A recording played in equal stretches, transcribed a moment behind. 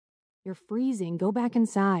You're freezing. Go back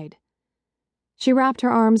inside. She wrapped her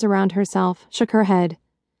arms around herself, shook her head.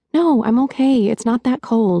 No, I'm okay. It's not that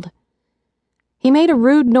cold. He made a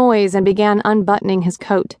rude noise and began unbuttoning his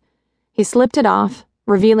coat. He slipped it off,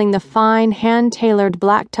 revealing the fine, hand-tailored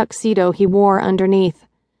black tuxedo he wore underneath.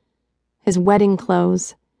 His wedding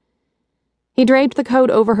clothes. He draped the coat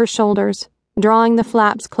over her shoulders, drawing the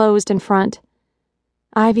flaps closed in front.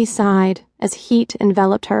 Ivy sighed as heat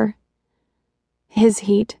enveloped her. His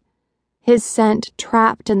heat. His scent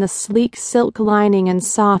trapped in the sleek silk lining and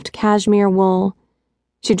soft cashmere wool.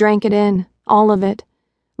 She drank it in, all of it,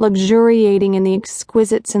 luxuriating in the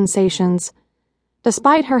exquisite sensations.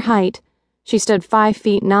 Despite her height, she stood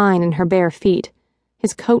 5'9" in her bare feet.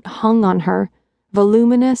 His coat hung on her,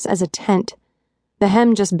 voluminous as a tent. The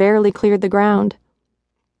hem just barely cleared the ground.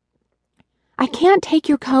 I can't take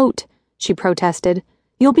your coat, she protested.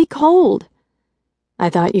 You'll be cold.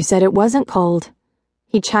 I thought you said it wasn't cold,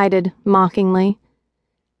 he chided mockingly.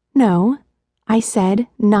 No, I said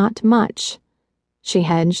not much, she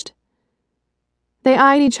hedged. They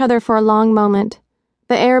eyed each other for a long moment,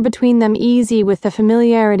 the air between them easy with the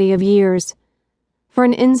familiarity of years. For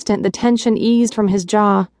an instant the tension eased from his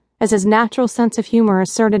jaw as his natural sense of humor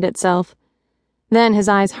asserted itself. Then his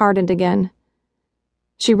eyes hardened again.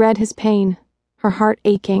 She read his pain, her heart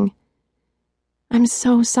aching. I'm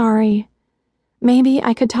so sorry. Maybe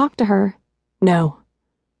I could talk to her. No.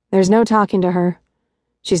 There's no talking to her.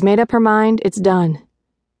 She's made up her mind, it's done.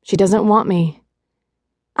 She doesn't want me.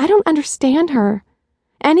 I don't understand her.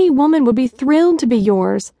 Any woman would be thrilled to be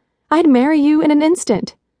yours. I'd marry you in an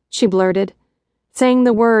instant, she blurted, saying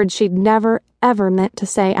the words she'd never, ever meant to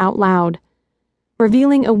say out loud,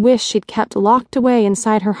 revealing a wish she'd kept locked away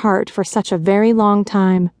inside her heart for such a very long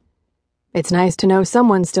time. It's nice to know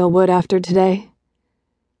someone still would after today.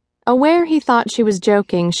 Aware he thought she was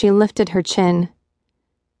joking, she lifted her chin.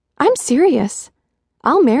 I'm serious.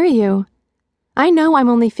 I'll marry you. I know I'm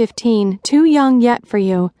only 15, too young yet for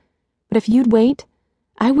you, but if you'd wait,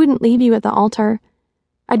 I wouldn't leave you at the altar.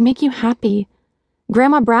 I'd make you happy.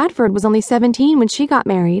 Grandma Bradford was only 17 when she got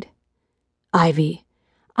married. Ivy,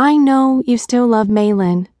 I know you still love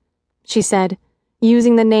Malin, she said,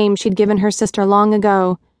 using the name she'd given her sister long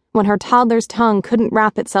ago, when her toddler's tongue couldn't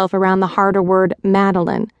wrap itself around the harder word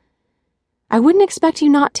Madeline. I wouldn't expect you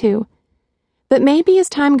not to. But maybe as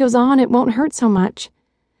time goes on, it won't hurt so much.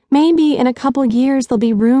 Maybe in a couple years there'll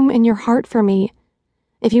be room in your heart for me.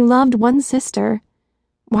 If you loved one sister,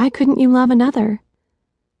 why couldn't you love another?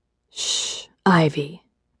 Shh, Ivy.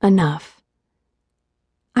 Enough.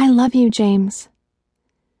 I love you, James.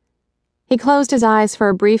 He closed his eyes for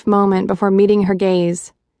a brief moment before meeting her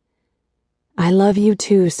gaze. I love you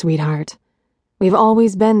too, sweetheart. We've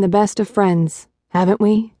always been the best of friends, haven't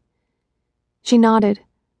we? She nodded,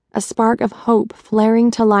 a spark of hope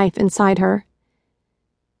flaring to life inside her.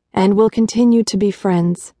 And we'll continue to be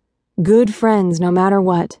friends, good friends no matter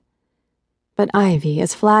what. But Ivy,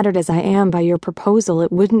 as flattered as I am by your proposal,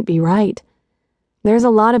 it wouldn't be right. There's a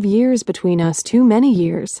lot of years between us, too many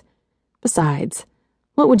years. Besides,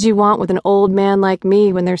 what would you want with an old man like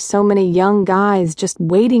me when there's so many young guys just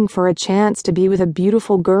waiting for a chance to be with a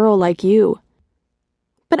beautiful girl like you?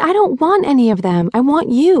 But I don't want any of them. I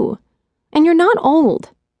want you. And you're not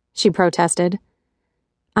old, she protested.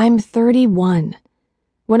 I'm 31.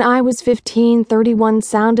 When I was 15, 31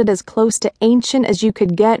 sounded as close to ancient as you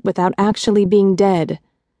could get without actually being dead.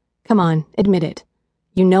 Come on, admit it.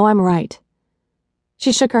 You know I'm right.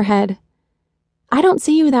 She shook her head. I don't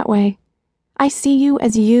see you that way. I see you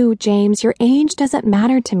as you, James. Your age doesn't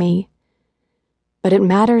matter to me. But it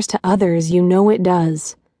matters to others, you know it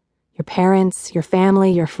does. Your parents, your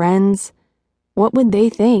family, your friends. What would they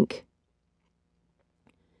think?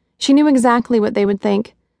 She knew exactly what they would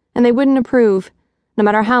think, and they wouldn't approve, no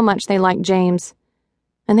matter how much they liked James.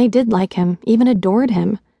 And they did like him, even adored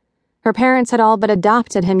him. Her parents had all but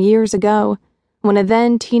adopted him years ago, when a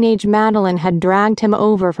then-teenage Madeline had dragged him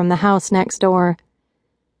over from the house next door.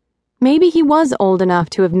 Maybe he was old enough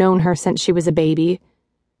to have known her since she was a baby,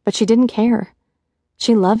 but she didn't care.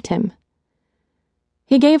 She loved him.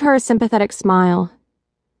 He gave her a sympathetic smile.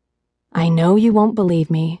 I know you won't believe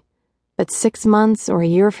me, but 6 months or a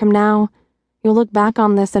year from now, you'll look back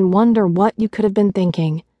on this and wonder what you could have been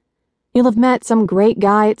thinking. You'll have met some great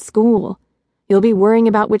guy at school. You'll be worrying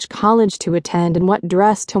about which college to attend and what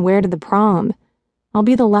dress to wear to the prom. I'll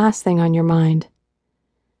be the last thing on your mind.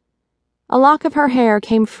 A lock of her hair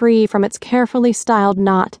came free from its carefully styled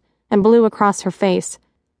knot and blew across her face.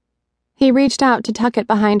 He reached out to tuck it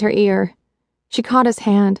behind her ear. She caught his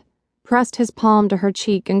hand, pressed his palm to her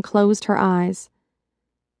cheek, and closed her eyes.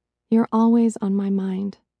 You're always on my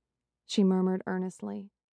mind, she murmured earnestly.